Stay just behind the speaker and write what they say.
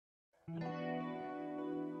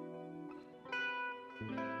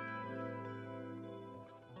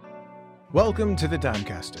Welcome to the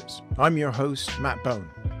Damcasters. I'm your host, Matt Bone.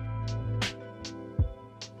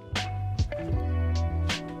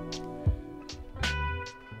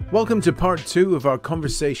 Welcome to part 2 of our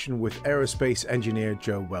conversation with aerospace engineer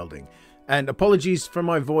Joe Welding. And apologies for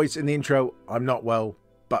my voice in the intro. I'm not well,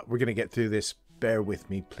 but we're going to get through this. Bear with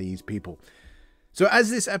me, please, people. So as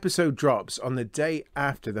this episode drops on the day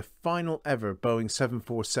after the final ever Boeing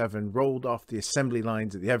 747 rolled off the assembly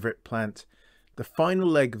lines at the Everett plant, the final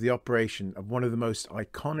leg of the operation of one of the most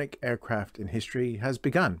iconic aircraft in history has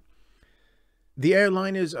begun. The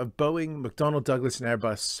airliners of Boeing, McDonnell Douglas and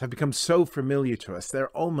Airbus have become so familiar to us they're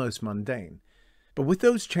almost mundane. But with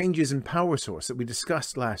those changes in power source that we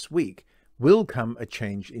discussed last week will come a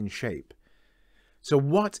change in shape. So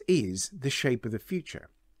what is the shape of the future?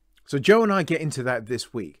 So Joe and I get into that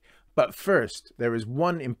this week. But first, there is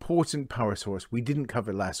one important power source we didn't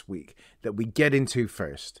cover last week that we get into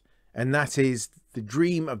first. And that is the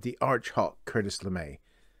dream of the arch-hawk Curtis LeMay,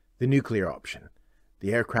 the nuclear option,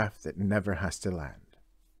 the aircraft that never has to land.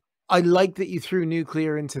 I like that you threw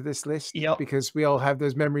nuclear into this list, because we all have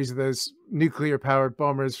those memories of those nuclear-powered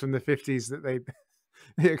bombers from the 50s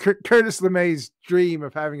that Curtis LeMay's dream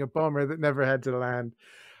of having a bomber that never had to land.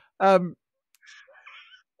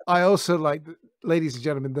 I also like, ladies and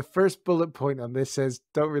gentlemen, the first bullet point on this says,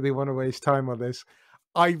 don't really want to waste time on this.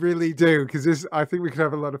 I really do, because I think we could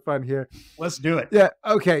have a lot of fun here. Let's do it. Yeah.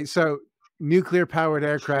 Okay. So nuclear powered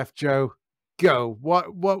aircraft, Joe, go. What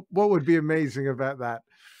would be amazing about that?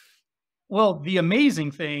 Well, the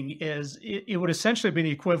amazing thing is it would essentially be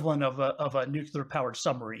the equivalent of a nuclear powered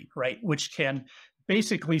submarine, right? Which can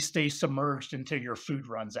basically stay submerged until your food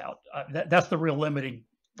runs out. That's the real limiting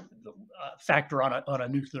factor on a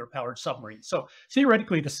nuclear powered submarine. So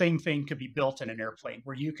theoretically, the same thing could be built in an airplane,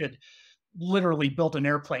 where you could literally built an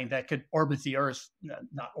airplane that could orbit the Earth,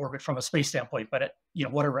 not orbit from a space standpoint, but at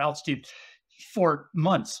whatever altitude, for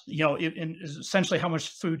months. And essentially how much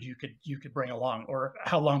food you could bring along, or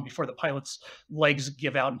how long before the pilot's legs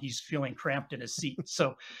give out and he's feeling cramped in his seat.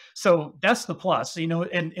 So that's the plus.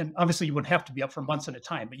 And obviously you wouldn't have to be up for months at a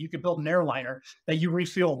time, but you could build an airliner that you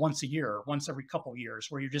refuel once a year, or once every couple of years,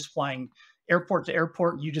 where you're just flying airport to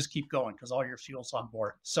airport and you just keep going because all your fuel's on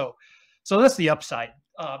board. So that's the upside.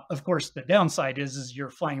 Of course, the downside is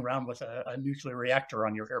you're flying around with a nuclear reactor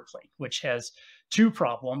on your airplane, which has two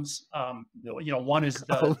problems. One is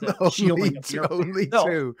the shielding of the airplane. Only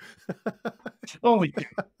two. Only two.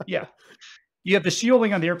 Yeah. You have the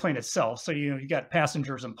shielding on the airplane itself. So, you got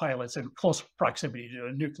passengers and pilots in close proximity to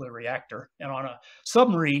a nuclear reactor. And on a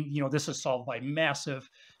submarine, this is solved by massive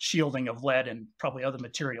shielding of lead and probably other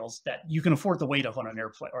materials that you can afford the weight of on an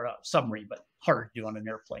airplane or a submarine, but harder to do on an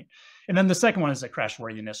airplane. And then the second one is the crash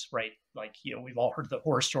worthiness, right? Like, we've all heard the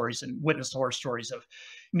horror stories and witnessed the horror stories of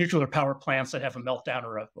nuclear power plants that have a meltdown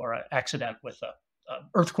or an accident with a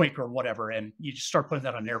earthquake or whatever. And you just start putting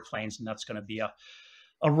that on airplanes, and that's going to be a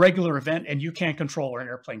regular event, and you can't control where an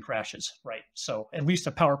airplane crashes, right? So at least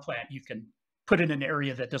a power plant, you can put in an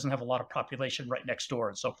area that doesn't have a lot of population right next door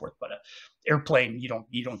and so forth. But an airplane, you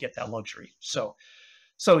don't get that luxury. So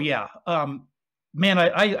yeah, man,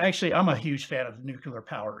 I'm a huge fan of nuclear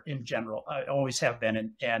power in general. I always have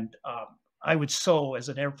been, and I would as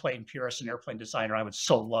an airplane purist and airplane designer, I would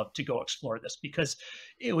so love to go explore this, because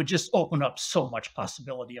it would just open up so much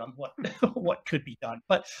possibility on what could be done.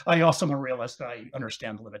 But I also am a realist, and I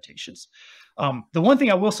understand the limitations. The one thing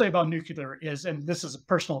I will say about nuclear is, and this is a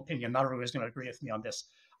personal opinion, not everybody's going to agree with me on this,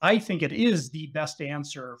 I think it is the best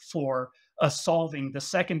answer for solving the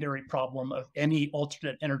secondary problem of any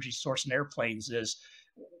alternate energy source in airplanes is,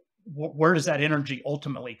 where does that energy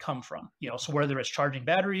ultimately come from? So whether it's charging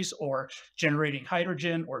batteries or generating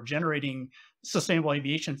hydrogen or generating sustainable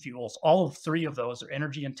aviation fuels, all three of those are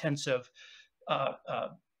energy intensive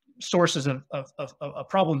sources of a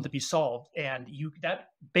problem to be solved. And that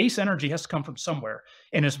base energy has to come from somewhere.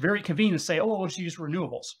 And it's very convenient to say, oh, let's use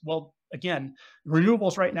renewables. Well, again,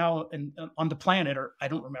 renewables right now on the planet are, I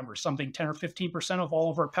don't remember, something 10 or 15% of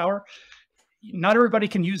all of our power. Not everybody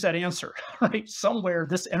can use that answer, right? Somewhere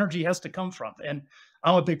this energy has to come from. And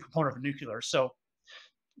I'm a big proponent of nuclear. So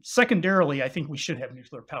secondarily, I think we should have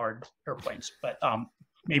nuclear powered airplanes, but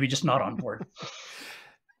maybe just not on board.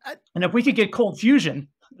 And if we could get cold fusion,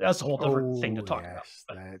 that's a whole different thing to talk about.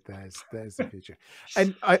 There's the future.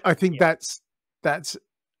 And I think that's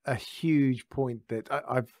a huge point that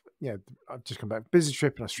I've just come back business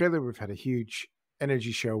trip in Australia. We've had a huge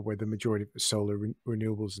energy show where the majority of it was solar,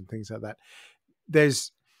 renewables and things like that.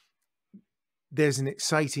 There's an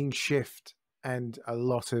exciting shift and a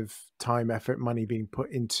lot of time, effort, money being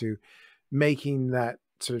put into making that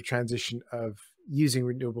sort of transition of using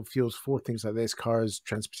renewable fuels for things like this, cars,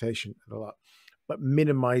 transportation, and a lot, but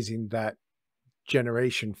minimizing that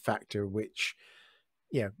generation factor, which,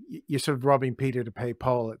 you know, you're sort of robbing Peter to pay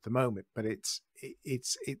Paul at the moment, but it's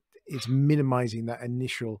minimizing that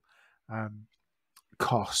initial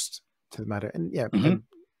cost to the matter. And yeah, Hmm. and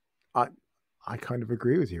I kind of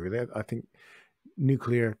agree with you, really. I think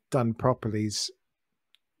nuclear done properly is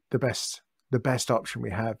the best option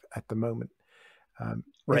we have at the moment.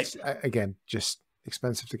 Right. It's again just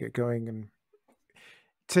expensive to get going, and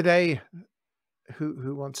today,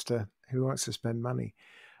 who wants to spend money?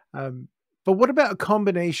 But what about a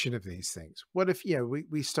combination of these things? What if, you know,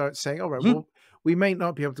 we start saying, all right, Mhm. well, we may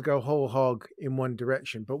not be able to go whole hog in one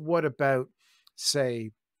direction, but what about,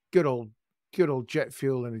 say, good old jet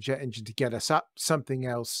fuel and a jet engine to get us up, something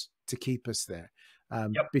else to keep us there,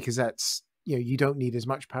 Yep. because that's, you know, you don't need as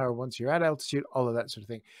much power once you're at altitude, all of that sort of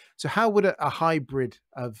thing. So how would a hybrid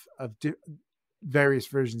of various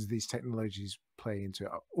versions of these technologies play into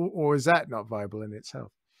it, or is that not viable in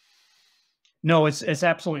itself? No, it's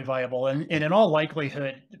absolutely viable, and in all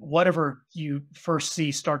likelihood, whatever you first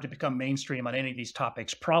see start to become mainstream on any of these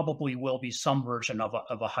topics probably will be some version of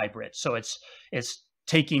a hybrid. So it's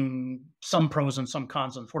taking some pros and some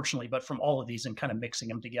cons, unfortunately, but from all of these and kind of mixing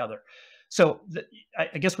them together. So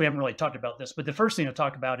I guess we haven't really talked about this, but the first thing to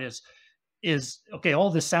talk about is okay.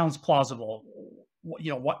 All this sounds plausible.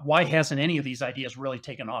 You know, why hasn't any of these ideas really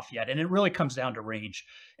taken off yet? And it really comes down to range,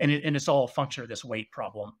 and it's all a function of this weight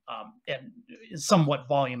problem, and somewhat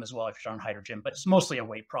volume as well if you're on hydrogen, but it's mostly a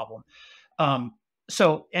weight problem. Um,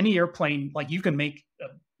 so any airplane, like you can make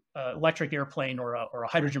a electric airplane or a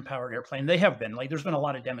hydrogen powered airplane. They have been, like, there's been a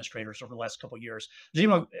lot of demonstrators over the last couple of years. There's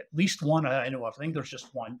even at least one I know of. I think there's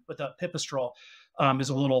just one, but the Pipistrel is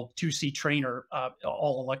a little 2C trainer,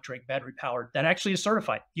 all electric, battery powered, that actually is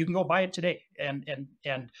certified. You can go buy it today, and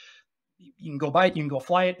you can go buy it, you can go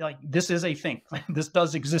fly it. Like, this is a thing. This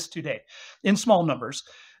does exist today in small numbers.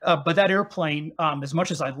 But that airplane, as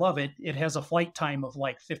much as I love it, it has a flight time of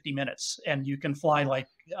like 50 minutes, and you can fly like,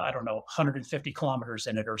 I don't know, 150 kilometers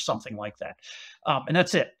in it or something like that. And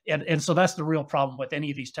that's it. And so that's the real problem with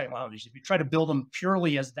any of these technologies. If you try to build them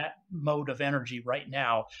purely as that mode of energy right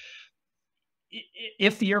now,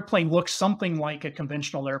 if the airplane looks something like a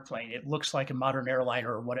conventional airplane, it looks like a modern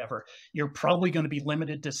airliner or whatever, you're probably going to be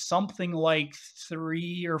limited to something like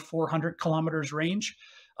 300 or 400 kilometers range,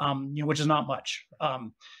 which is not much.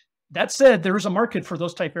 That said, there is a market for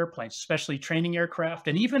those type airplanes, especially training aircraft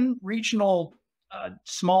and even regional,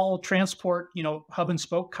 small transport, hub and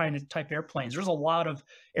spoke kind of type airplanes. There's a lot of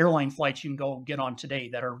airline flights you can go get on today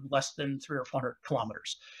that are less than 300 or 400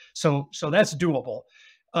 kilometers. So that's doable.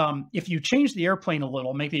 If you change the airplane a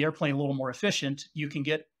little, make the airplane a little more efficient, you can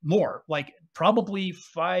get more, like probably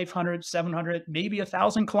 500, 700, maybe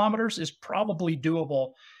 1,000 kilometers is probably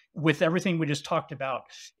doable with everything we just talked about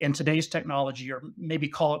in today's technology, or maybe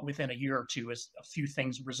call it within a year or two as a few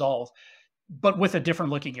things resolve, but with a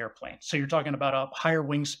different looking airplane. So you're talking about a higher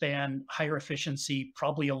wingspan, higher efficiency,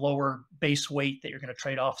 probably a lower base weight that you're going to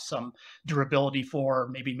trade off some durability for,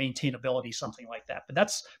 maybe maintainability, something like that. But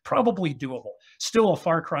that's probably doable. Still a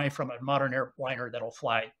far cry from a modern airliner that'll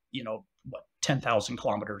fly, 10,000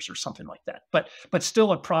 kilometers or something like that. But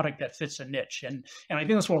still a product that fits a niche. And I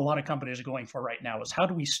think that's what a lot of companies are going for right now is, how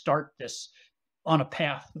do we start this on a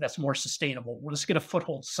path that's more sustainable? Well, let's get a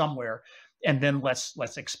foothold somewhere, and then let's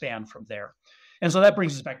expand from there. And so that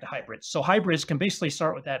brings us back to hybrids. So hybrids can basically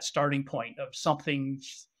start with that starting point of something,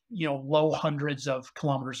 low hundreds of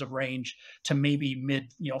kilometers of range to maybe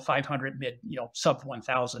mid, 500, mid, sub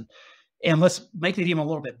 1,000. And let's make it even a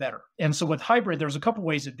little bit better. And so with hybrid, there's a couple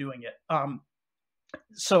ways of doing it.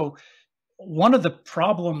 So one of the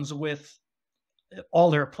problems with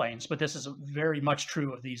all airplanes, but this is very much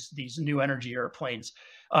true of these new energy airplanes,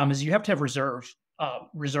 is you have to have reserves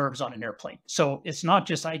on an airplane. So it's not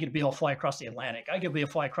just I get to be able to fly across the Atlantic. I get to be able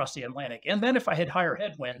to fly across the Atlantic, and then if I had higher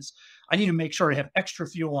headwinds, I need to make sure I have extra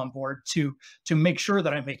fuel on board to make sure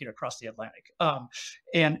that I make it across the Atlantic.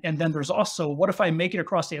 And then there's also, what if I make it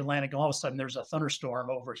across the Atlantic and all of a sudden there's a thunderstorm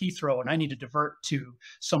over Heathrow and I need to divert to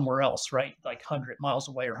somewhere else, right? Like 100 miles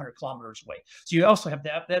away or 100 kilometers away. So you also have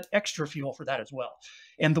that extra fuel for that as well.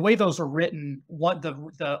 And the way those are written,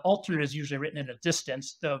 the alternate is usually written in a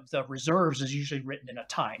distance. The reserves is usually written in a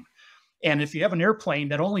time. And if you have an airplane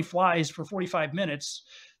that only flies for 45 minutes,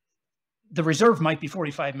 the reserve might be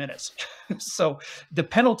 45 minutes. So the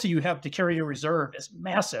penalty you have to carry a reserve is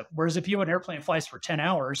massive. Whereas if you have an airplane that flies for 10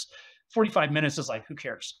 hours, 45 minutes is like, who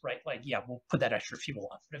cares, right? Like, yeah, we'll put that extra fuel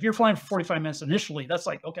on. But if you're flying for 45 minutes initially, that's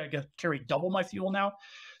like, okay, I got to carry double my fuel now.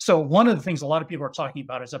 So one of the things a lot of people are talking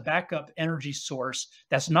about is a backup energy source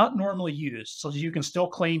that's not normally used, so that you can still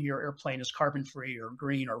claim your airplane is carbon free or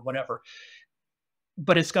green or whatever,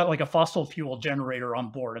 but it's got like a fossil fuel generator on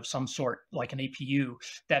board of some sort, like an APU,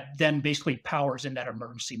 that then basically powers in that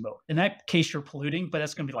emergency mode. In that case, you're polluting, but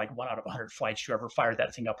that's going to be like 1 out of 100 flights you ever fire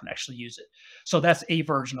that thing up and actually use it. So that's a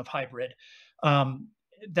version of hybrid.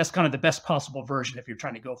 That's kind of the best possible version if you're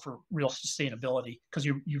trying to go for real sustainability, because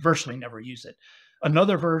you virtually never use it.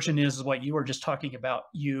 Another version is what you were just talking about.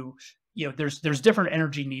 There's different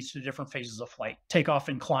energy needs to different phases of flight. Takeoff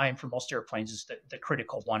and climb for most airplanes is the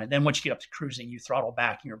critical one. And then once you get up to cruising, you throttle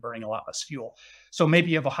back and you're burning a lot less fuel. So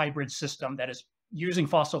maybe you have a hybrid system that is using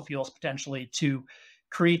fossil fuels potentially to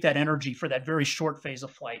create that energy for that very short phase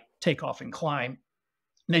of flight, takeoff and climb.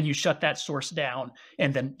 And then you shut that source down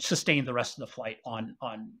and then sustain the rest of the flight on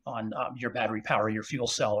your battery power, your fuel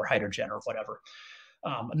cell or hydrogen or whatever.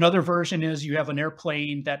 Another version is you have an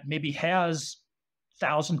airplane that maybe has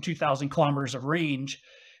 1,000, 2,000 kilometers of range.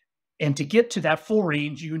 And to get to that full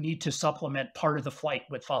range, you need to supplement part of the flight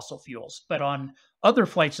with fossil fuels. But on other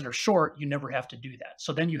flights that are short, you never have to do that.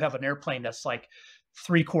 So then you have an airplane that's like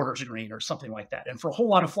 3/4 green or something like that. And for a whole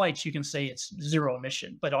lot of flights, you can say it's zero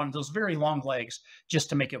emission. But on those very long legs, just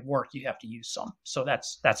to make it work, you have to use some. So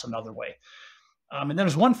that's another way. And then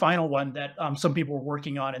there's one final one that some people are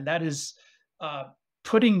working on, and that is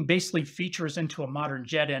putting basically features into a modern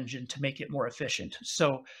jet engine to make it more efficient.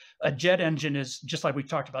 So a jet engine is just like we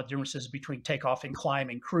talked about differences between takeoff and climb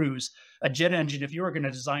and cruise. A jet engine, if you were going to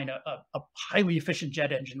design a highly efficient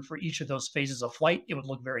jet engine for each of those phases of flight, it would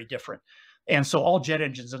look very different. And so all jet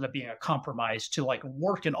engines end up being a compromise to like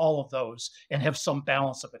work in all of those and have some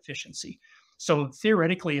balance of efficiency. So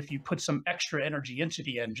theoretically, if you put some extra energy into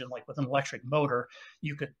the engine, like with an electric motor,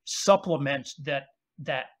 you could supplement that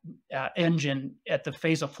engine at the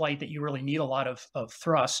phase of flight that you really need a lot of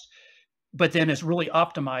thrust, but then it's really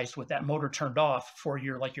optimized with that motor turned off for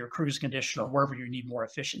your cruise condition or wherever you need more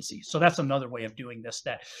efficiency. So that's another way of doing this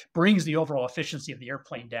that brings the overall efficiency of the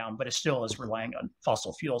airplane down, but it still is relying on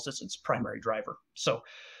fossil fuels as its primary driver. So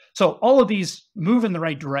all of these move in the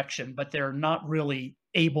right direction, but they're not really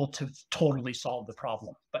able to totally solve the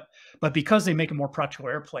problem. But because they make a more practical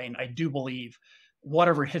airplane, I do believe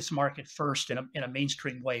whatever hits market first in a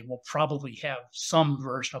mainstream way will probably have some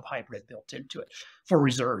version of hybrid built into it for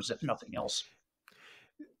reserves, if nothing else.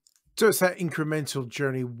 So it's that incremental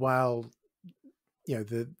journey while,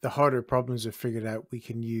 the harder problems are figured out, we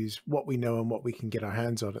can use what we know and what we can get our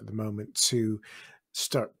hands on at the moment to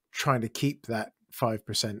start trying to keep that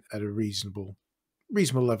 5% at a reasonable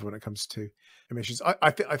level when it comes to emissions.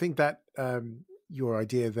 I think that your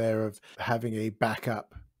idea there of having a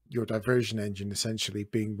backup, your diversion engine essentially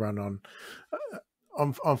being run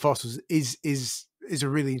on fossils is a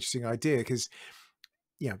really interesting idea, because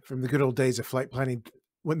from the good old days of flight planning,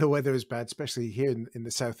 when the weather is bad, especially here in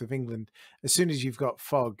the south of England, as soon as you've got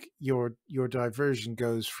fog, your diversion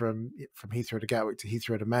goes from Heathrow to Gatwick to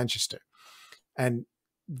Heathrow to Manchester, and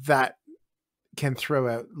that can throw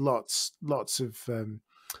out lots of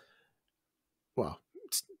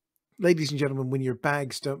ladies and gentlemen, when your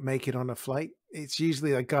bags don't make it on a flight, it's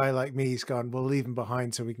usually a guy like me who's gone, we'll leave them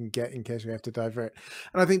behind so we can get in case we have to divert.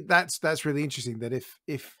 And I think that's really interesting, that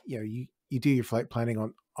if you do your flight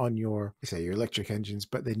planning on your, say, your electric engines,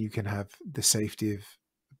 but then you can have the safety of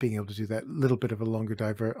being able to do that little bit of a longer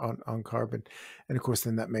divert on carbon. And of course,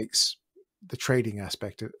 then that makes the trading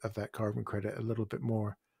aspect of that carbon credit a little bit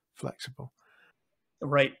more flexible.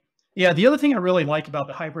 Right. Yeah. The other thing I really like about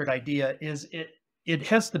the hybrid idea is it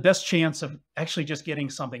has the best chance of actually just getting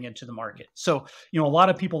something into the market. So, a lot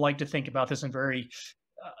of people like to think about this in very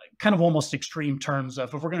kind of almost extreme terms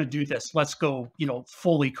of, if we're going to do this, let's go,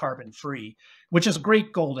 fully carbon free, which is a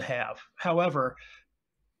great goal to have. However,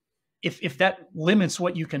 if that limits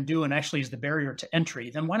what you can do and actually is the barrier to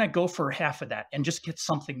entry, then why not go for half of that and just get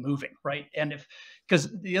something moving, right? And because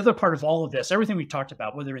the other part of all of this, everything we talked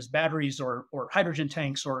about, whether it's batteries or hydrogen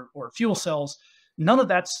tanks or fuel cells, none of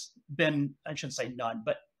that's been, I shouldn't say none,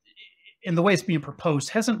 but in the way it's being proposed,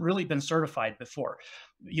 hasn't really been certified before,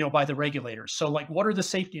 by the regulators. So what are the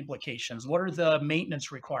safety implications? What are the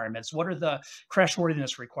maintenance requirements? What are the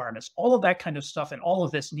crashworthiness requirements? All of that kind of stuff. And all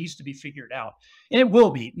of this needs to be figured out. And it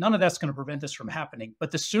will be. None of that's going to prevent this from happening.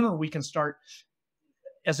 But the sooner we can start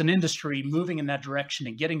as an industry moving in that direction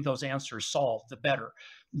and getting those answers solved, the better.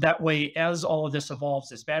 That way, as all of this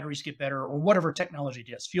evolves, as batteries get better or whatever technology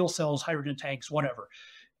it is, fuel cells, hydrogen tanks, whatever,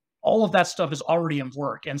 all of that stuff is already in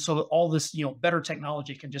work. And so all this, better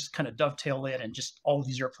technology can just kind of dovetail in, and just all of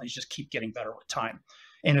these airplanes just keep getting better with time.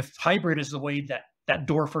 And if hybrid is the way that that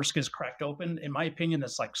door first gets cracked open, in my opinion,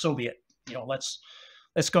 that's like, so be it.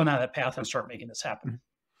 Let's go down that path and start making this happen.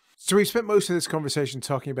 So we spent most of this conversation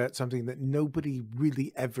talking about something that nobody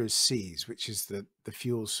really ever sees, which is the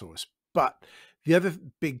fuel source. But the other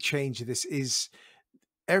big change of this is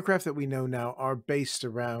aircraft that we know now are based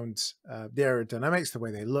around the aerodynamics, the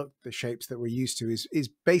way they look, the shapes that we're used to is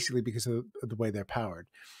basically because of the way they're powered.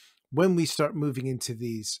 When we start moving into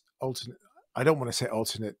these alternate, I don't want to say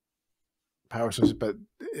alternate power sources, but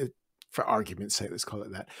for argument's sake, let's call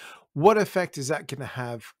it that. What effect is that going to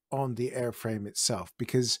have on the airframe itself?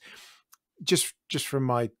 Because just from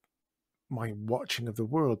my watching of the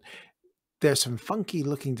world, there's some funky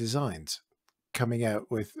looking designs coming out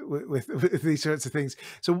with these sorts of things.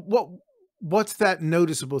 So what's that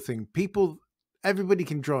noticeable thing? Everybody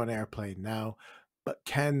can draw an airplane now, but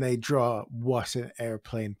can they draw what an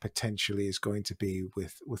airplane potentially is going to be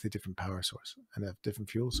with a different power source and a different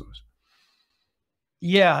fuel source?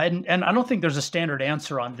 Yeah, and I don't think there's a standard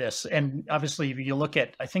answer on this. And obviously, if you look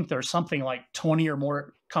at, I think there's something like 20 or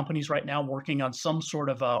more companies right now working on some sort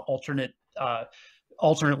of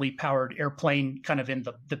alternately powered airplane, kind of in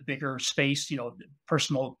the bigger space,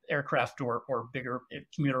 personal aircraft or bigger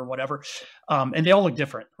commuter or whatever. And they all look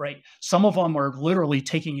different, right? Some of them are literally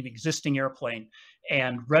taking an existing airplane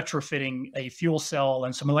and retrofitting a fuel cell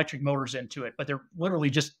and some electric motors into it, but they're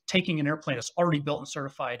literally just taking an airplane that's already built and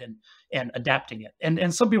certified and adapting it.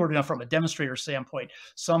 And some people are doing it from a demonstrator standpoint.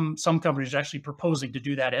 Some companies are actually proposing to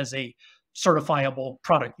do that as a certifiable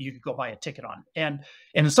product you could go buy a ticket on. And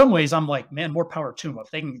in some ways, I'm like, man, more power to them.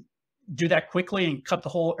 If they can do that quickly and cut the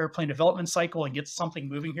whole airplane development cycle and get something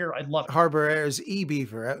moving here, I'd love it. Harbor Air's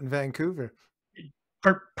eBeaver out in Vancouver.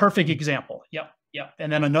 Perfect example. Yep.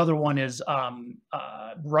 And then another one is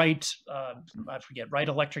Wright, I forget, Wright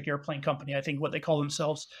Electric Airplane Company, I think what they call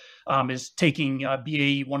themselves, is taking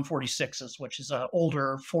BAE 146s, which is an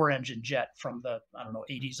older 4-engine jet from the, I don't know,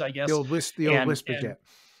 80s, I guess. The old Whisper jet.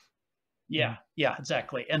 Yeah,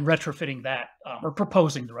 exactly. And retrofitting that, or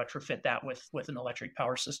proposing to retrofit that with an electric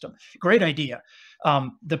power system. Great idea.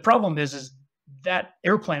 The problem is that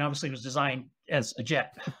airplane obviously was designed as a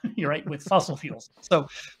jet, right, with fossil fuels. So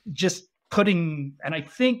just putting, and I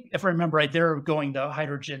think if I remember right, they're going the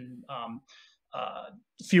hydrogen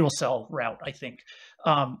fuel cell route, I think.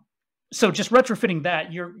 So just retrofitting that,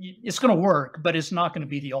 it's going to work, but it's not going to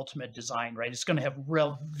be the ultimate design, right? It's going to have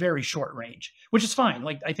very short range, which is fine.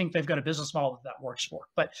 Like, I think they've got a business model that works for.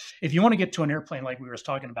 But if you want to get to an airplane like we were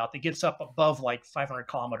talking about that gets up above like 500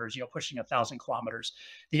 kilometers, pushing 1,000 kilometers,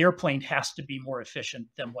 the airplane has to be more efficient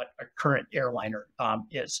than what a current airliner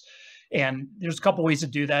is. And there's a couple ways to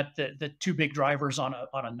do that. The two big drivers on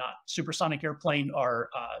a not supersonic airplane are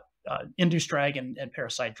induced drag and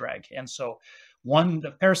parasite drag. And so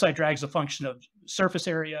the parasite drag is a function of surface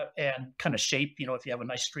area and kind of shape. If you have a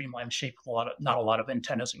nice streamlined shape with not a lot of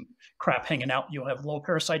antennas and crap hanging out, you'll have low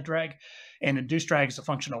parasite drag. And induced drag is a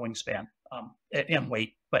function of wingspan and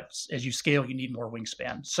weight. But as you scale, you need more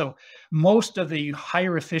wingspan. So most of the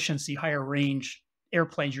higher efficiency, higher range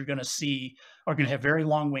airplanes you're going to see are going to have very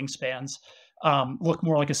long wingspans, look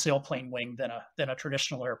more like a sailplane wing than a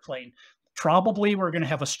traditional airplane. Probably we're going to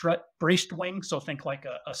have a strut braced wing. So think like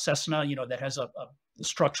a Cessna, that has a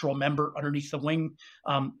structural member underneath the wing,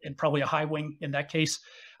 and probably a high wing in that case.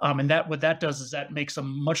 And what that does is that makes a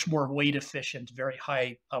much more weight efficient, very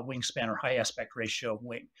high wingspan or high aspect ratio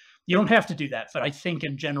wing. You don't have to do that, but I think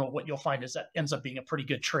in general, what you'll find is that ends up being a pretty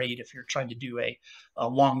good trade if you're trying to do a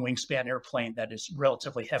long wingspan airplane that is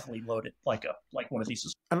relatively heavily loaded, like one of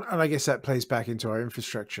these. And I guess that plays back into our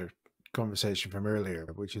infrastructure conversation from earlier,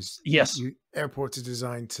 which is yes, airports are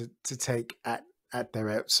designed to take at their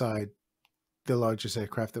outside the largest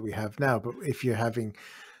aircraft that we have now. But if you're having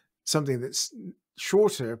something that's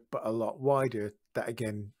shorter but a lot wider, that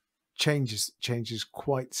again changes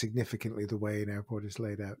quite significantly the way an airport is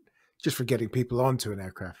laid out, just for getting people onto an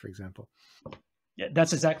aircraft, for example. Yeah,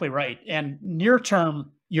 that's exactly right. And near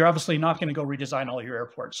term, you're obviously not going to go redesign all your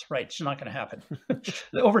airports, right? It's not going to happen.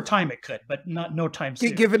 Over time, it could, but no time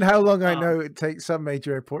soon. Given how long I know it takes some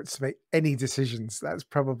major airports to make any decisions, that's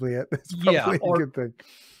probably it. That's probably a good thing.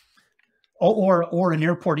 Or an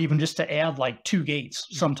airport, even just to add like 2 gates,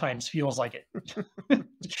 sometimes feels like it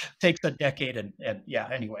takes a decade. And yeah,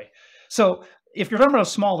 anyway. So if you're talking about a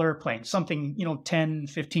small airplane, something, 10,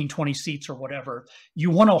 15, 20 seats or whatever, you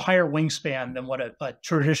want a higher wingspan than what a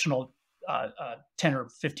traditional 10 or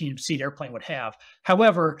 15 seat airplane would have.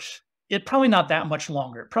 However, it probably not that much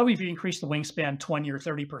longer. Probably if you increase the wingspan 20 or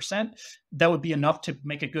 30%, that would be enough to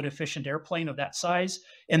make a good efficient airplane of that size.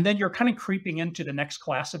 And then you're kind of creeping into the next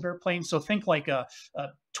class of airplane. So think like a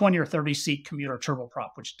 20 or 30 seat commuter turboprop,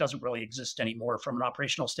 which doesn't really exist anymore from an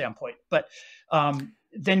operational standpoint. But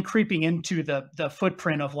then creeping into the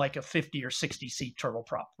footprint of like a 50 or 60 seat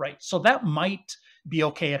turboprop, right? So that might be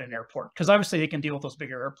okay at an airport, because obviously they can deal with those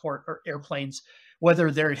bigger airport or airplanes.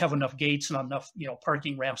 Whether they have enough gates and enough,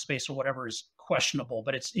 parking ramp space or whatever is questionable,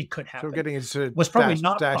 but it could happen. So we're getting into What's probably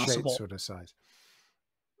not dash possible. 8 sort of size.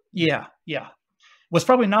 Yeah. What's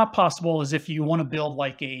probably not possible is if you want to build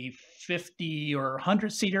like a 50 or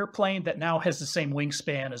 100 seat airplane that now has the same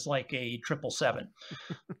wingspan as like a 777.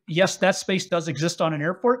 Yes, that space does exist on an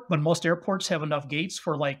airport, but most airports have enough gates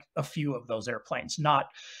for like a few of those airplanes, not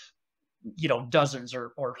dozens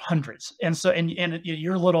or hundreds. And so, and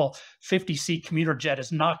your little 50 seat commuter jet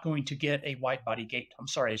is not going to get a wide body gate. I'm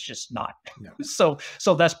sorry, it's just not. No. So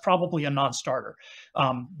that's probably a non-starter,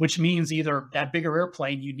 which means either that bigger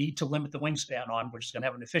airplane you need to limit the wingspan on, which is going to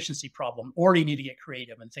have an efficiency problem, or you need to get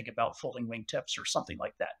creative and think about folding wingtips or something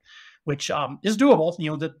like that, which is doable.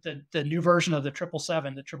 The new version of the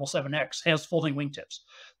 777, the 777X, has folding wingtips.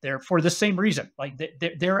 They're for the same reason. Like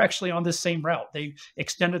they're actually on this same route. They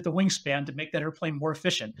extended the wingspan to make that airplane more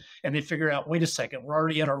efficient, and they figure out, wait a second, we're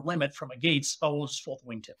already at our limit from a gates. Oh, we'll just fold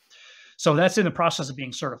the wingtip. So that's in the process of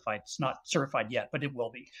being certified. It's not certified yet, but it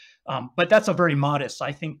will be. But that's a very modest.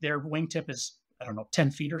 I think their wingtip is, I don't know,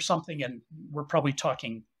 10 feet or something, and we're probably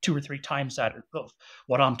talking 2 or 3 times that of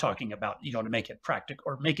what I'm talking about, to make it practical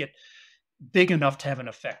or make it big enough to have an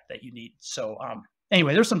effect that you need. So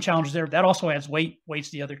anyway, there's some challenges there. That also adds weight. Weight's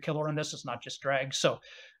the other killer on this. It's not just drag. So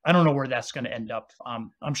I don't know where that's going to end up.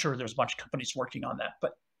 I'm sure there's a bunch of companies working on that,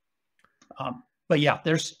 but yeah,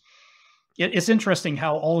 it's interesting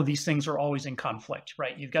how all of these things are always in conflict,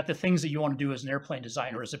 right? You've got the things that you want to do as an airplane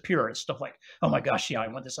designer, as a purist, stuff like, oh my gosh, yeah, I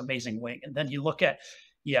want this amazing wing. And then you look at,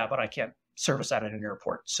 yeah, but I can't service that at an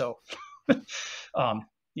airport. So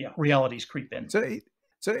realities creep in.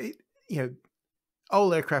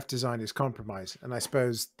 All aircraft design is compromise, and I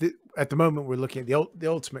suppose at the moment we're looking at the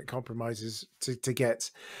ultimate compromise is to get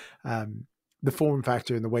the form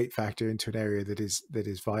factor and the weight factor into an area that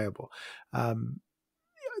is viable.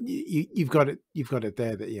 You've got it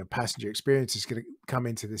there that passenger experience is going to come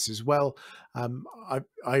into this as well.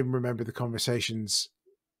 I remember the conversations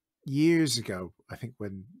years ago, I think,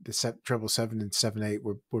 when the 777 and 78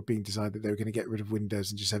 were being designed, that they were going to get rid of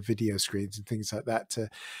windows and just have video screens and things like that to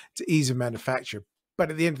ease of manufacture. But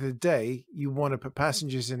at the end of the day, you want to put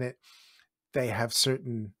passengers in it. They have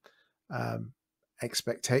certain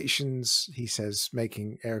expectations, he says,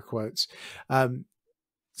 making air quotes,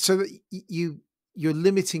 so that your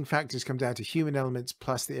limiting factors come down to human elements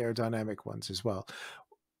plus the aerodynamic ones as well.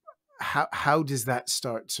 How does that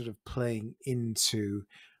start sort of playing into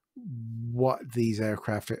what these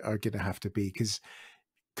aircraft are going to have to be? Because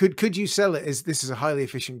could you sell it as this is a highly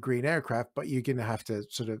efficient green aircraft, but you're going to have to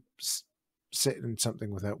sort of sit in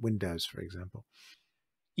something without windows, for example?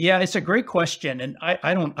 Yeah, it's a great question. And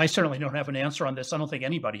I certainly don't have an answer on this. I don't think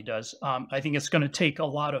anybody does. I think it's going to take a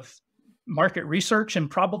lot of market research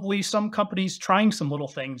and probably some companies trying some little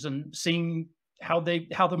things and seeing how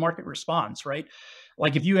the market responds, right?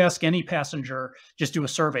 Like if you ask any passenger, just do a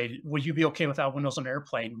survey, would you be okay without windows on an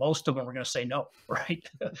airplane? Most of them are going to say no, right?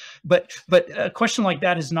 but a question like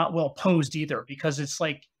that is not well posed either, because it's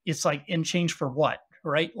like in change for what?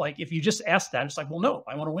 Right? Like if you just ask that, it's like, well, no,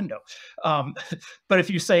 I want a window. But if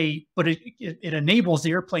you say, but it enables the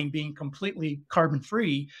airplane being completely carbon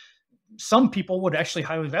free, some people would actually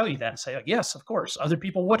highly value that and say, like, yes, of course. Other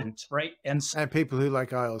people wouldn't, right? And people who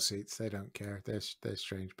like aisle seats, they don't care. They're a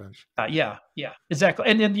strange bunch. Yeah, exactly.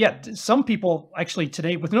 And then some people actually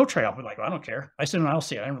today with no trade-off are like, well, I don't care. I sit in an aisle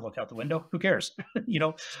seat. I never look out the window. Who cares?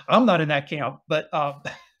 I'm not in that camp, but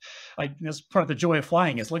that's part of the joy of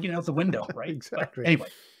flying is looking out the window, right? Exactly. But anyway,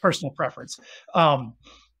 personal preference.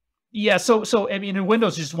 So I mean, and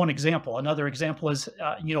Windows is just one example. Another example is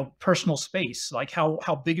personal space. Like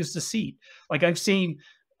how big is the seat? Like I've seen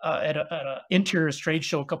at a interiors trade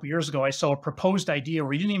show a couple years ago, I saw a proposed idea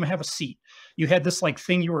where you didn't even have a seat. You had this like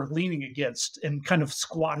thing you were leaning against and kind of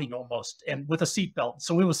squatting almost, and with a seat belt.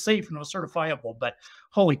 So it was safe and it was certifiable, but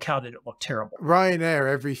holy cow, did it look terrible. Ryanair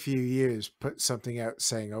every few years put something out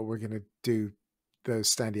saying, oh, we're going to do those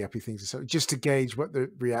standy uppy things, so just to gauge what the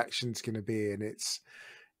reaction's going to be. And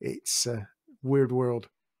it's a weird world.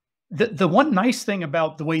 The one nice thing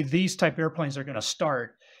about the way these type of airplanes are going to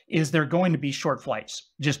start is they're going to be short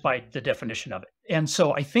flights, just by the definition of it. And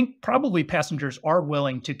so I think probably passengers are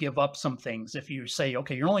willing to give up some things if you say,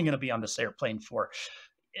 okay, you're only going to be on this airplane for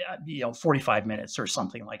 45 minutes or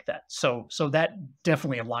something like that. So that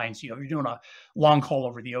definitely aligns. If you're doing a long haul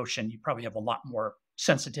over the ocean, you probably have a lot more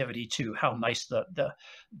sensitivity to how nice the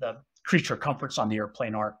creature comforts on the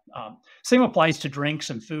airplane are. Same applies to drinks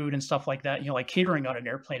and food and stuff like that. Like catering on an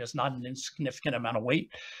airplane is not an insignificant amount of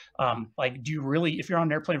weight. Like, do you really, if you're on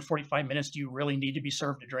an airplane for 45 minutes, do you really need to be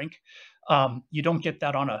served a drink? You don't get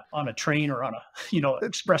that on a train or on a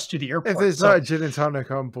express to the If airport. there's not a gin and tonic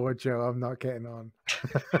on board, Joe, I'm not getting on.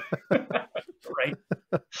 Right.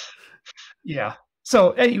 Yeah.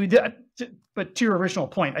 So anyway, but to your original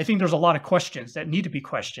point, I think there's a lot of questions that need to be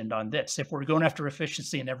questioned on this. If we're going after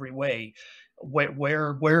efficiency in every way,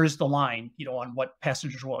 where is the line, on what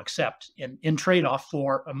passengers will accept in trade-off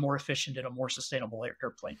for a more efficient and a more sustainable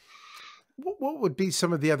airplane? What would be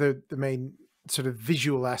some of the main sort of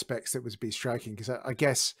visual aspects that would be striking? Because I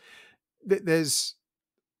guess there's,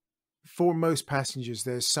 for most passengers,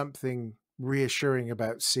 there's something reassuring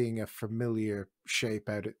about seeing a familiar shape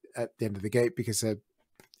out at the end of the gate, because they're,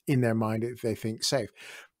 in their mind, they think safe.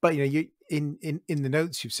 But you in the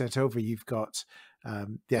notes you've sent over, you've got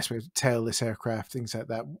the aspect of tailless aircraft, things like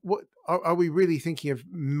that. What are we really thinking of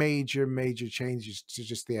major changes to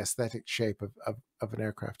just the aesthetic shape of an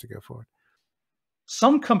aircraft to go forward?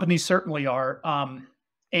 Some companies certainly are,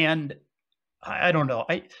 and I don't know.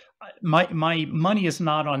 My money is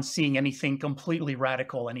not on seeing anything completely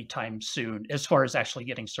radical anytime soon, as far as actually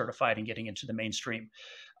getting certified and getting into the mainstream.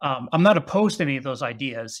 I'm not opposed to any of those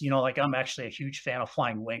ideas. Like, I'm actually a huge fan of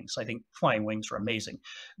flying wings. I think flying wings are amazing,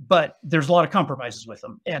 but there's a lot of compromises with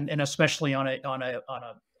them, and especially on a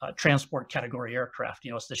transport category aircraft.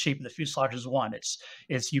 It's the shape of the fuselage is one.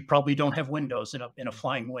 It's you probably don't have windows in a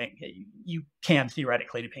flying wing. You can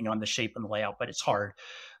theoretically, depending on the shape and the layout, but it's hard.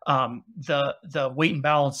 The weight and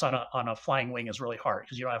balance on a flying wing is really hard,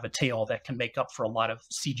 because you don't have a tail that can make up for a lot of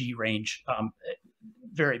CG range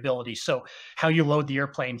variability. So how you load the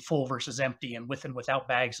airplane full versus empty and with and without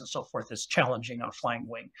bags and so forth is challenging on a flying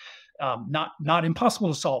wing. Not impossible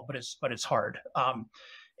to solve, but it's hard.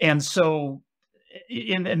 And so,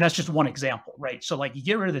 and that's just one example, right? So, like, you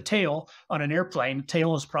get rid of the tail on an airplane,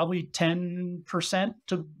 tail is probably 10%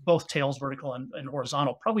 to both tails, vertical and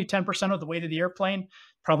horizontal, probably 10% of the weight of the airplane,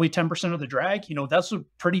 probably 10% of the drag. That's a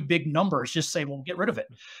pretty big number. It's just say, well, get rid of it,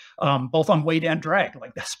 both on weight and drag.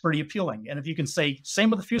 Like, that's pretty appealing. And if you can say same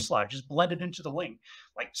with the fuselage, just blend it into the wing,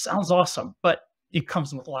 like, sounds awesome, but it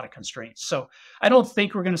comes with a lot of constraints. So I don't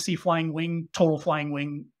think we're going to see total flying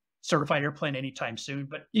wing certified airplane anytime soon,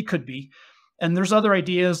 but it could be. And there's other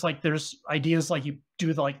ideas, like you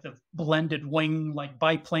do the blended wing, like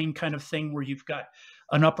biplane kind of thing, where you've got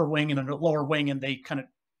an upper wing and a lower wing, and they kind of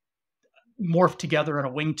morph together at a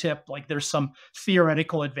wingtip. Like, there's some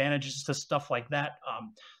theoretical advantages to stuff like that.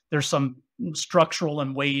 There's some structural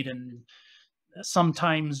and weight and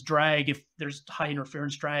sometimes drag if there's high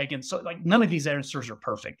interference drag. And so, like, none of these answers are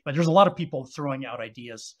perfect, but there's a lot of people throwing out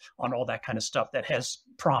ideas on all that kind of stuff that has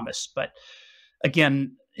promise. But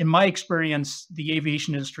again, in my experience, the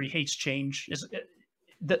aviation industry hates change.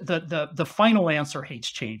 The final answer hates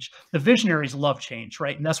change. The visionaries love change,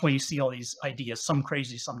 right? And that's why you see all these ideas, some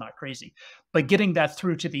crazy, some not crazy. But getting that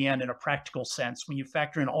through to the end in a practical sense, when you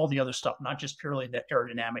factor in all the other stuff, not just purely the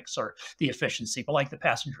aerodynamics or the efficiency, but like the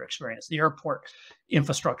passenger experience, the airport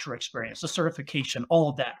infrastructure experience, the certification, all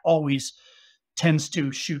of that always tends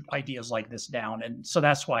to shoot ideas like this down. And so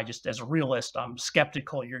that's why, just as a realist, I'm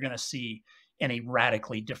skeptical you're going to see any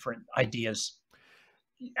radically different ideas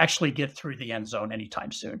actually get through the end zone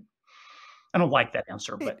anytime soon. I don't like that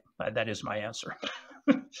answer, but that is my answer.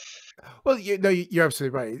 Well, you're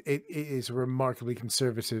absolutely right. It is a remarkably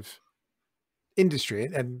conservative industry,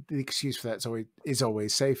 and the excuse for that is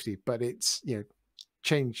always safety. But it's,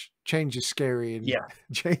 change is scary, and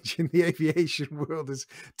change in the aviation world is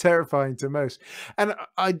terrifying to most. And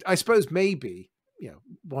I suppose maybe,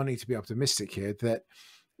 wanting to be optimistic here, that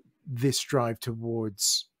this drive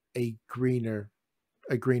towards a greener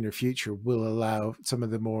future will allow some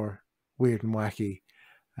of the more weird and wacky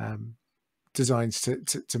designs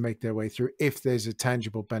to make their way through, if there's a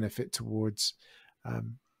tangible benefit towards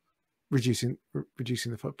reducing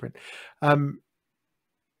the footprint. I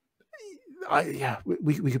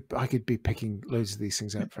could be picking loads of these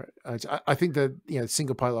things out for. I think that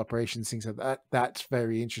single pilot operations, things like that, that's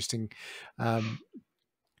very interesting.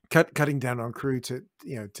 Cutting down on crew to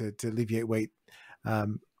alleviate weight,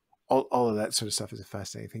 all of that sort of stuff is a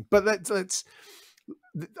fascinating thing. But let's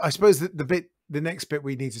I suppose the next bit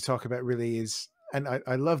we need to talk about really is and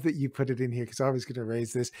I love that you put it in here because I was going to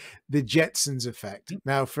raise this, the Jetsons effect.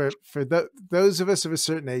 Now, for those of us of a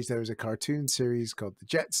certain age, there was a cartoon series called The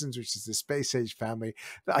Jetsons, which is the space age family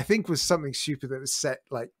that I think was something stupid that was set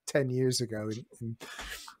like 10 years ago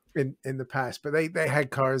in the past. But they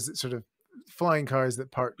had cars that sort of flying cars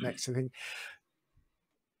that parked next to things.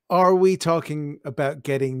 Are we talking about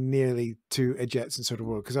getting nearly to a Jetson sort of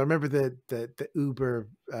world? Because I remember the Uber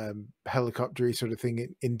helicopter sort of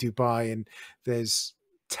thing in Dubai, and there's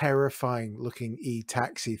terrifying looking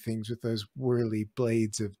e-taxi things with those whirly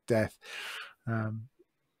blades of death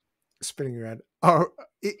spinning around.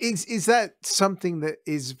 Is that something that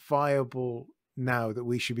is viable now, that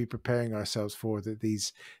we should be preparing ourselves for? That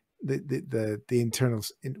these the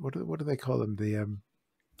internals, what do they call them?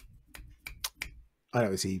 I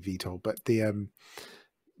know it's eVTOL, but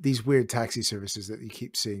these weird taxi services that you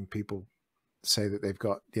keep seeing people say that they've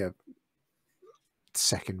got,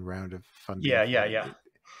 second round of funding.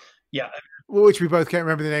 Yeah. Which we both can't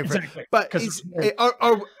remember the name Exactly. for.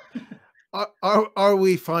 But are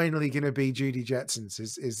we finally going to be Judy Jetsons?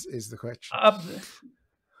 Is the question.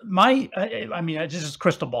 I mean, this is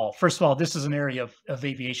crystal ball. First of all, this is an area of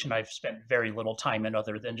aviation I've spent very little time in,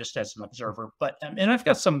 other than just as an observer. But and I've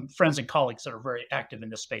got some friends and colleagues that are very active in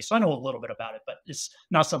this space, so I know a little bit about it. But it's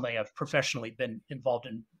not something I've professionally been involved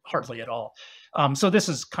in hardly at all. So this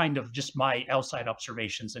is kind of just my outside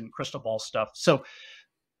observations and crystal ball stuff. So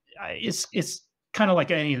it's kind of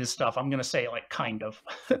like any of this stuff. I'm going to say like kind of.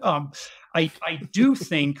 I do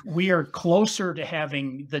think we are closer to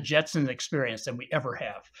having the Jetson experience than we ever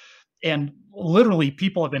have. And literally,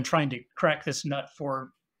 people have been trying to crack this nut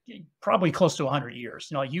for probably close to 100 years.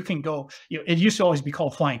 You can go, it used to always be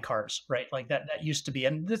called flying cars, right? Like that used to be,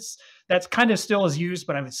 and that's kind of still is used,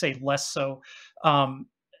 but I would say less so.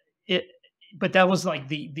 But that was like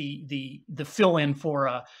the fill in for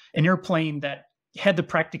an airplane that had the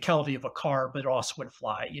practicality of a car, but also would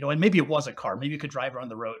fly, and maybe it was a car, maybe you could drive around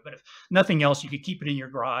the road, but if nothing else, you could keep it in your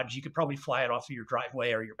garage. You could probably fly it off of your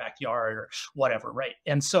driveway or your backyard or whatever. Right.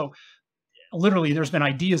 And so literally there's been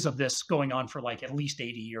ideas of this going on for like at least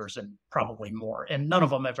 80 years and probably more. And none of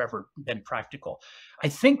them have ever been practical. I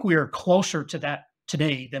think we are closer to that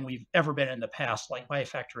today than we've ever been in the past, like by a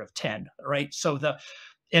factor of 10. Right. So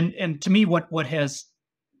and to me, what has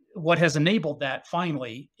enabled that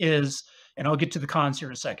finally is, and I'll get to the cons here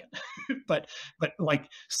in a second, but like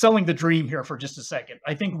selling the dream here for just a second.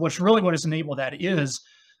 I think what has enabled that is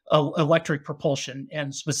electric propulsion,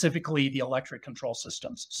 and specifically the electric control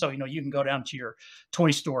systems. So, you can go down to your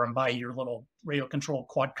toy store and buy your little radio controlled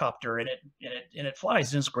quadcopter, and it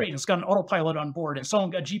flies, and it's great. And it's got an autopilot on board, and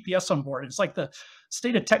someone got GPS on board. It's like the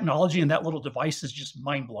state of technology in that little device is just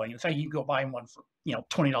mind blowing. In fact, you can go buy one for,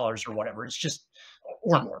 $20 or whatever. It's just,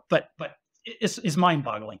 or more, but it's mind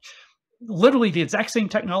boggling. Literally the exact same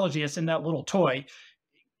technology that's in that little toy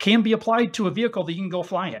can be applied to a vehicle that you can go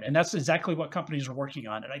fly in. And that's exactly what companies are working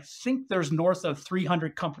on. And I think there's north of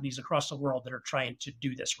 300 companies across the world that are trying to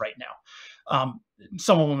do this right now.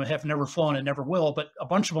 Some of them have never flown and never will, but a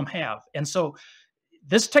bunch of them have. And so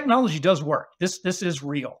this technology does work. This is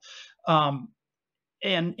real.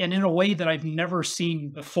 And in a way that I've never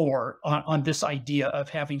seen before on this idea of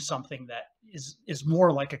having something that is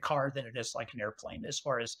more like a car than it is like an airplane, as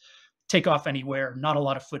far as take off anywhere, not a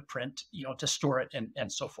lot of footprint, to store it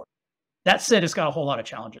and so forth. That said, it's got a whole lot of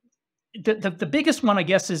challenges. The biggest one, I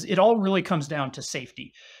guess, is it all really comes down to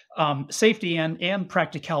safety, safety and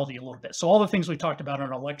practicality a little bit. So all the things we talked about on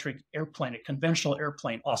an electric airplane, a conventional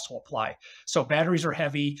airplane, also apply. So batteries are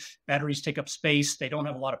heavy, batteries take up space, they don't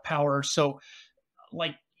have a lot of power. So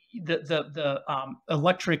like the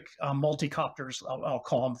electric multicopters, I'll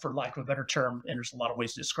call them for lack of a better term, and there's a lot of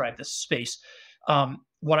ways to describe this space.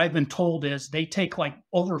 What I've been told is they take like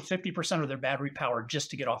over 50% of their battery power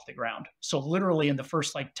just to get off the ground. So literally in the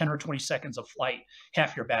first like 10 or 20 seconds of flight,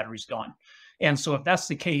 half your battery's gone. And so if that's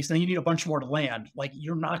the case, then you need a bunch more to land. Like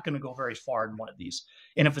you're not going to go very far in one of these.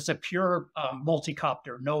 And if it's a pure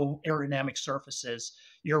multicopter, no aerodynamic surfaces,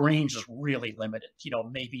 your range is really limited,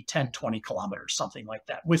 maybe 10, 20 kilometers, something like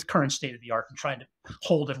that, with current state of the art and trying to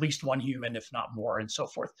hold at least one human, if not more, and so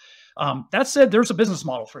forth. That said, there's a business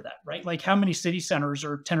model for that, right? Like how many city centers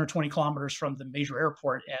are 10 or 20 kilometers from the major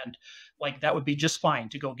airport? And like that would be just fine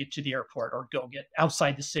to go get to the airport or go get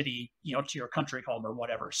outside the city, to your country home or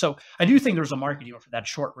whatever. So I do think there's a market even for that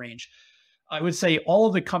short range. I would say all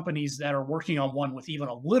of the companies that are working on one with even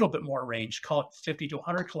a little bit more range, call it 50 to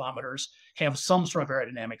 100 kilometers, have some sort of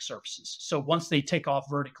aerodynamic surfaces. So once they take off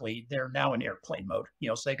vertically, they're now in airplane mode.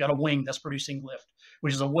 So they've got a wing that's producing lift,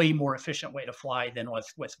 which is a way more efficient way to fly than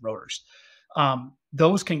with rotors.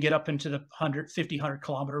 Those can get up into the 150, 100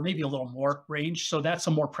 kilometer, maybe a little more range. So that's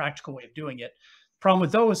a more practical way of doing it. Problem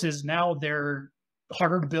with those is now they're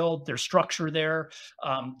harder to build. There's structure there.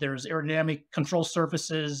 There's aerodynamic control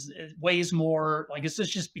surfaces. It weighs more. Like it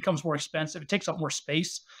just becomes more expensive. It takes up more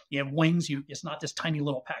space. You have wings. It's not this tiny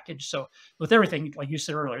little package. So with everything, like you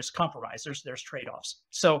said earlier, it's compromise. There's trade offs.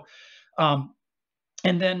 So, and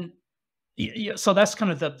then yeah, so that's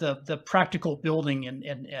kind of the practical building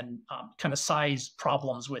and kind of size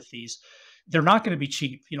problems with these. They're not going to be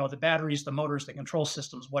cheap. The batteries, the motors, the control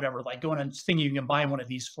systems, whatever. Like going and thinking you can buy one of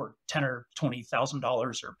these for $10,000 or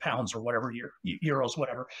 $20,000 or pounds or whatever, euros,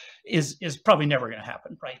 whatever, is probably never going to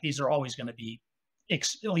happen, right? These are always going to be, at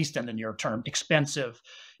least in the near term, expensive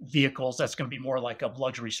vehicles. That's going to be more like a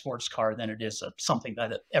luxury sports car than it is something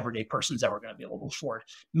that an everyday person's ever going to be able to afford.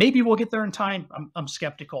 Maybe we'll get there in time. I'm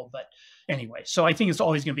skeptical, but anyway. So I think it's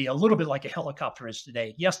always going to be a little bit like a helicopter is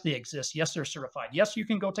today. Yes, they exist. Yes, they're certified. Yes, you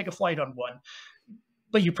can go take a flight on one,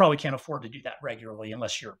 but you probably can't afford to do that regularly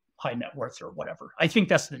unless you're high net worth or whatever. I think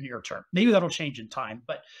that's the near term. Maybe that'll change in time,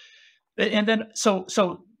 and then so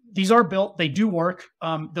these are built. They do work.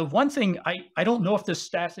 The one thing I don't know if this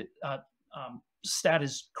stat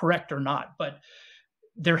is correct or not, but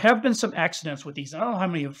there have been some accidents with these. I don't know how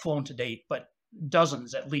many have flown to date, but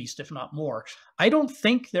dozens at least, if not more. I don't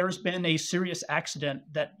think there's been a serious accident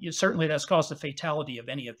that certainly that's caused the fatality of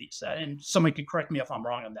any of these. And somebody could correct me if I'm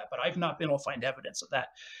wrong on that, but I've not been able to find evidence of that,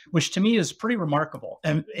 which to me is pretty remarkable.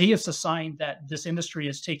 And it's a sign that this industry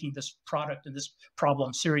is taking this product and this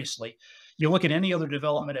problem seriously. You look at any other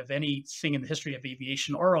development of anything in the history of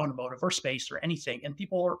aviation or automotive or space or anything, and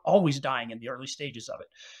people are always dying in the early stages of it.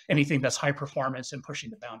 Anything that's high performance and pushing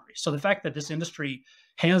the boundaries. So the fact that this industry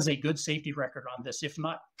has a good safety record on this, if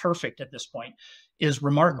not perfect at this point, is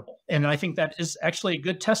remarkable. And I think that is actually a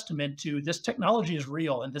good testament to this technology is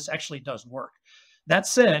real and this actually does work. That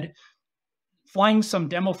said, flying some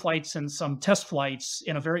demo flights and some test flights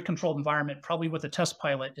in a very controlled environment, probably with a test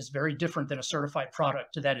pilot, is very different than a certified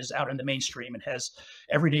product that is out in the mainstream and has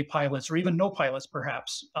everyday pilots or even no pilots,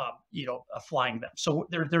 perhaps, flying them. So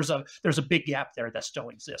there's a big gap there that still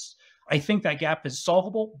exists. I think that gap is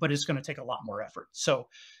solvable, but it's going to take a lot more effort. So,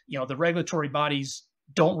 the regulatory bodies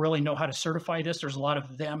don't really know how to certify this. There's a lot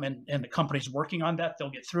of them and the companies working on that. They'll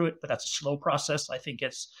get through it, but that's a slow process. I think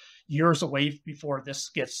it's years away before this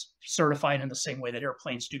gets certified in the same way that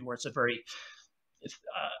airplanes do, where it's a very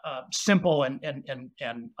simple and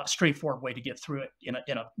a straightforward way to get through it in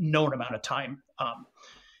a known amount of time.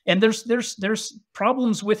 And there's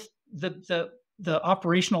problems with the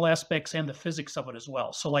operational aspects and the physics of it as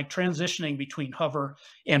well. So like transitioning between hover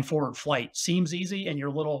and forward flight seems easy, and your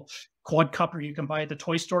little quadcopter you can buy at the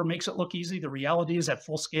toy store makes it look easy. The reality is at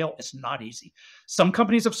full scale, it's not easy. Some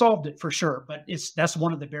companies have solved it for sure, but that's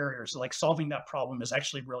one of the barriers. Like solving that problem is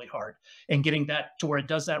actually really hard, and getting that to where it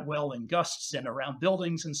does that well in gusts and around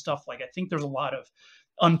buildings and stuff. Like I think there's a lot of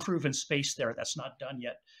unproven space there that's not done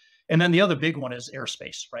yet. And then the other big one is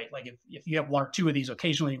airspace, right? Like if you have one or two of these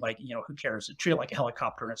occasionally, like, who cares? Treat it like a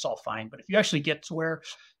helicopter and it's all fine. But if you actually get to where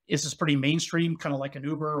this is pretty mainstream, kind of like an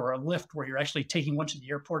Uber or a Lyft, where you're actually taking one to the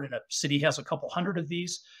airport and a city has a couple hundred of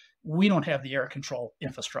these, we don't have the air control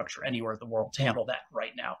infrastructure anywhere in the world to handle that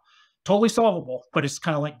right now. Totally solvable, but it's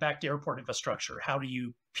kind of like back to airport infrastructure. How do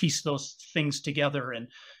you piece those things together, and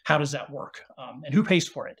how does that work? And who pays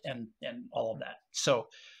for it, and all of that. So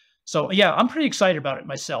yeah, I'm pretty excited about it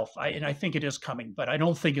myself. I think it is coming, but I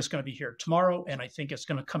don't think it's going to be here tomorrow. And I think it's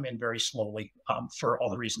going to come in very slowly for all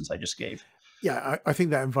the reasons I just gave. Yeah, I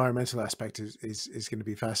think that environmental aspect is going to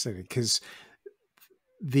be fascinating, because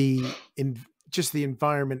just the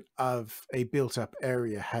environment of a built-up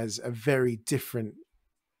area has a very different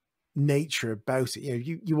nature about it.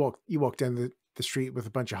 You walk down the street with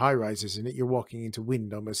a bunch of high rises in it, you're walking into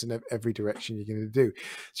wind almost in every direction you're going to do.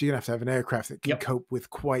 So you're going to have an aircraft that can cope with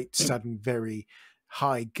quite sudden, very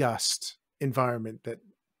high gust environment that,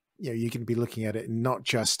 you can be looking at it and not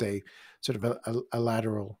just a sort of a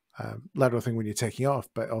lateral thing when you're taking off,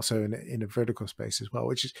 but also in a vertical space as well,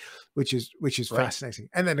 which is right. Fascinating.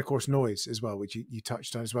 And then of course noise as well, which you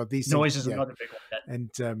touched on as well. These noise things, is another big one.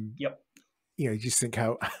 And you just think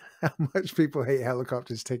how much people hate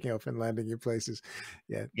helicopters taking off and landing in places.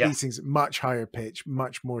 These things, much higher pitch,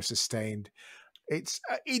 much more sustained.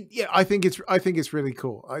 I think it's really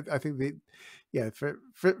cool. I think that,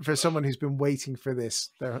 for someone who's been waiting for this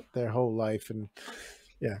their whole life, and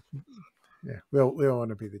we all want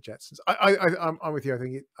to be the Jetsons. I'm with you.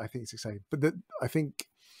 I think it's exciting, but I think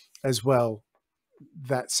as well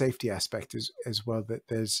that safety aspect is as well, that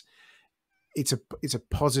it's a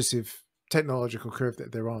positive technological curve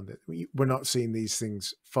that they're on, that we're not seeing these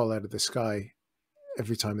things fall out of the sky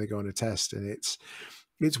every time they go on a test, and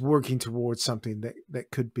it's working towards something that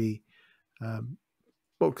could be,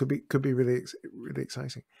 could be really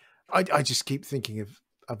exciting. I just keep thinking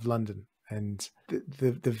of London and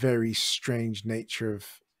the very strange nature of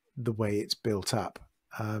the way it's built up,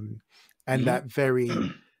 and that very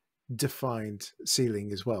defined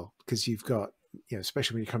ceiling as well, because you've got,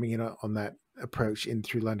 especially when you're coming in on that approach in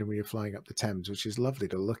through London when you're flying up the Thames, which is lovely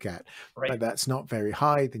to look at, but that's not very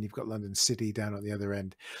high. Then you've got London City down on the other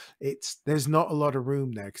end. There's not a lot of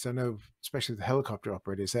room there, because I know, especially the helicopter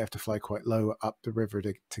operators, they have to fly quite low up the river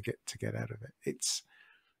to get out of it.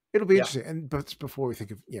 It'll be interesting. But before we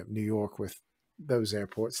think of New York with those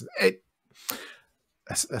airports,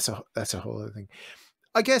 that's a whole other thing.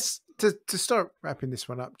 I guess to start wrapping this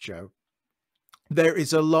one up, Joe, there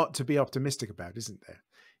is a lot to be optimistic about, isn't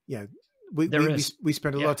there? We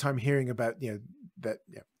spend a lot of time hearing about that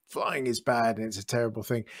flying is bad and it's a terrible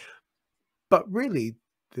thing, but really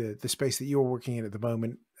the space that you're working in at the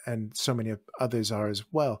moment, and so many others are as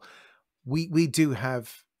well, we do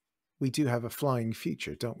have a flying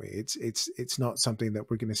future, don't we? It's not something that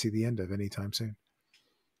we're going to see the end of anytime soon.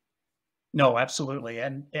 No, absolutely,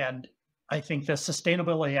 and I think the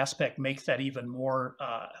sustainability aspect makes that even more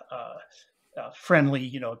friendly,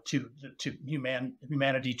 to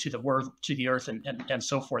humanity, to the world, to the earth, and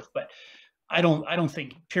so forth. But I don't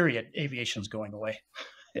think period aviation is going away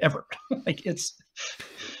ever. Like it's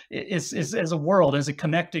as a world, as a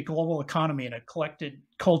connected global economy and a collected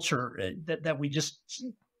culture that we just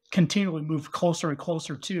continually move closer and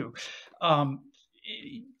closer to.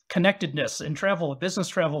 Connectedness and travel, business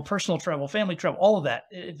travel, personal travel, family travel, all of that,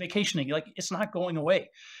 vacationing, like it's not going away,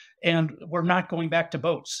 and we're not going back to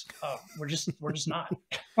boats. We're just not.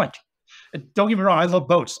 Like, don't get me wrong, I love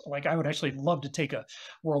boats. Like, I would actually love to take a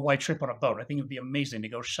worldwide trip on a boat. I think it would be amazing to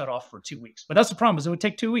go shut off for 2 weeks. But that's the problem, is it would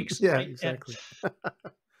take 2 weeks. Yeah, right? exactly.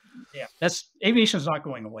 Aviation is not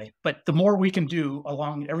going away. But the more we can do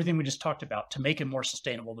along everything we just talked about to make it more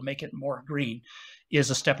sustainable, to make it more green, is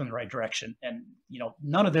a step in the right direction. And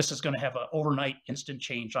none of this is going to have an overnight instant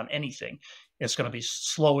change on anything. It's going to be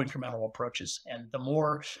slow incremental approaches. And the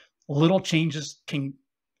more little changes can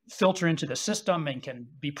filter into the system and can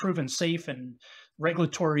be proven safe, and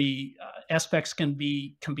regulatory aspects can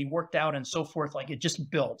be worked out and so forth, like it just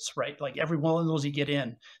builds, right? Like every one of those you get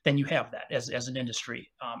in, then you have that as an industry,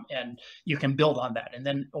 and you can build on that. And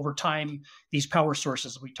then over time, these power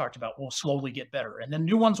sources we talked about will slowly get better, and then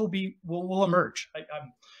new ones will emerge.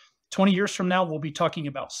 20 years from now, we'll be talking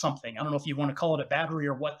about something. I don't know if you want to call it a battery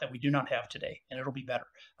or what, that we do not have today, and it'll be better.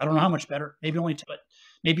 I don't know how much better, maybe only, but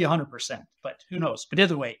maybe 100%, but who knows? But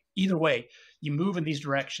either way, you move in these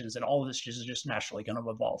directions, and all of this is just naturally going to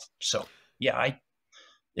evolve. So yeah,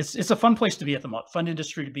 it's a fun place to be at the moment, fun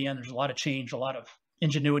industry to be in. There's a lot of change, a lot of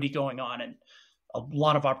ingenuity going on, and a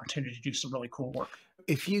lot of opportunity to do some really cool work.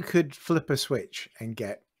 If you could flip a switch and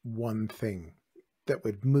get one thing that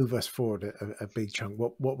would move us forward a big chunk,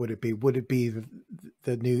 what would it be? Would it be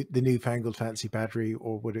the newfangled fancy battery,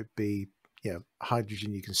 or would it be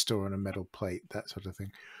hydrogen you can store on a metal plate, that sort of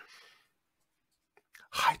thing?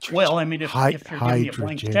 Hydrogen. Well, I mean, if you're giving me a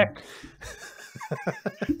blank check,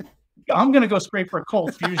 I'm going to go straight for a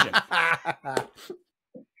cold fusion.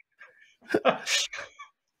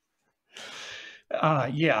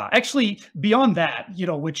 Actually, beyond that,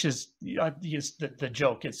 which is the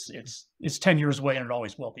joke. It's 10 years away, and it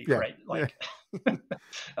always will be, right? Like,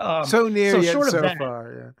 so near, so yet so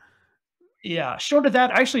far. Yeah, short of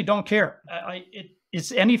that, I actually don't care.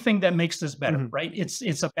 It's anything that makes this better, right?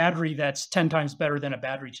 It's a battery that's 10 times better than a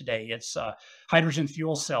battery today. It's a hydrogen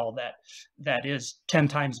fuel cell that is 10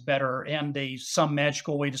 times better, and some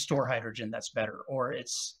magical way to store hydrogen that's better. Or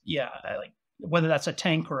it's whether that's a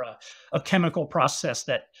tank or a chemical process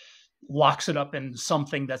that locks it up in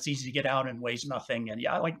something that's easy to get out and weighs nothing. And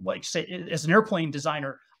like say, as an airplane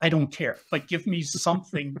designer, I don't care, but give me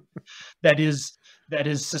something that is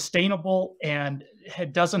sustainable and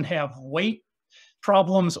it doesn't have weight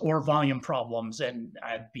problems or volume problems, and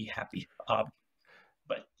I'd be happy.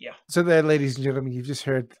 But yeah. So there, ladies and gentlemen, you've just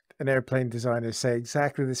heard an airplane designer say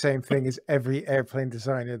exactly the same thing as every airplane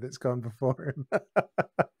designer that's gone before him.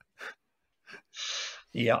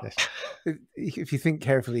 Yeah. If you think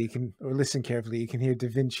carefully, or listen carefully, you can hear Da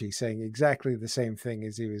Vinci saying exactly the same thing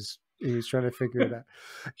as he was trying to figure it out.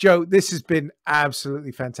 Joe, this has been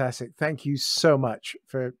absolutely fantastic. Thank you so much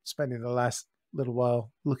for spending the last little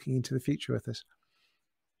while looking into the future with us.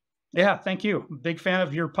 Yeah, thank you. Big fan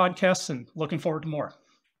of your podcasts and looking forward to more.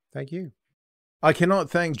 Thank you. I cannot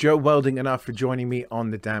thank Joe Welding enough for joining me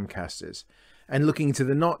on the Damcasters. and looking into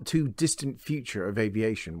the not too distant future of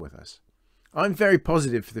aviation with us. I'm very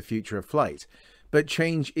positive for the future of flight, but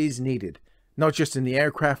change is needed, not just in the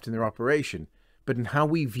aircraft and their operation, but in how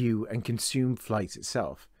we view and consume flight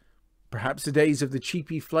itself. Perhaps the days of the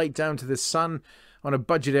cheapy flight down to the sun on a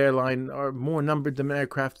budget airline are more numbered than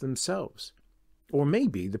aircraft themselves. Or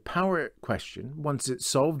maybe the power question, once it's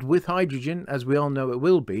solved with hydrogen, as we all know it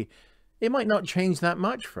will be, it might not change that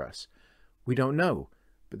much for us. We don't know,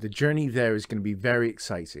 but the journey there is going to be very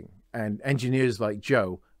exciting, and engineers like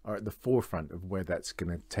Joe are at the forefront of where that's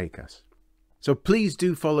going to take us. So please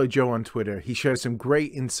do follow Joe on Twitter. He shares some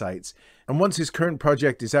great insights, and once his current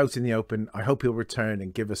project is out in the open, I hope he'll return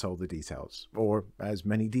and give us all the details, or as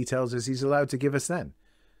many details as he's allowed to give us then.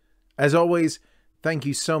 As always, thank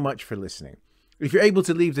you so much for listening. If you're able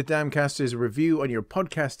to leave the Damcasters a review on your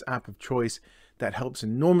podcast app of choice, that helps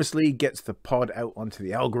enormously, gets the pod out onto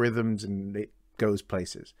the algorithms, and it goes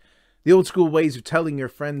places. The old school ways of telling your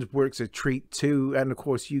friends works a treat too, and of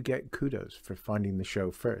course you get kudos for finding the show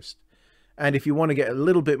first. And if you want to get a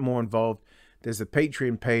little bit more involved, there's the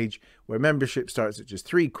Patreon page where membership starts at just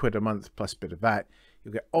 £3 a month plus a bit of that.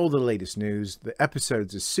 You'll get all the latest news, the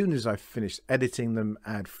episodes as soon as I've finished editing them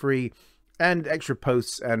ad-free, and extra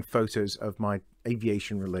posts and photos of my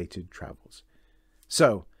aviation-related travels.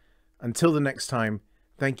 So, until the next time,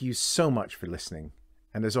 thank you so much for listening,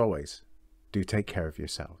 and as always, do take care of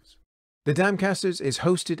yourselves. The Damcasters is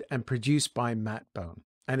hosted and produced by Matt Bone,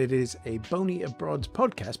 and it is a Boney Abroad's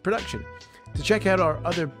podcast production. To check out our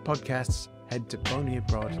other podcasts, head to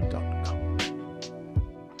boneyabroad.com.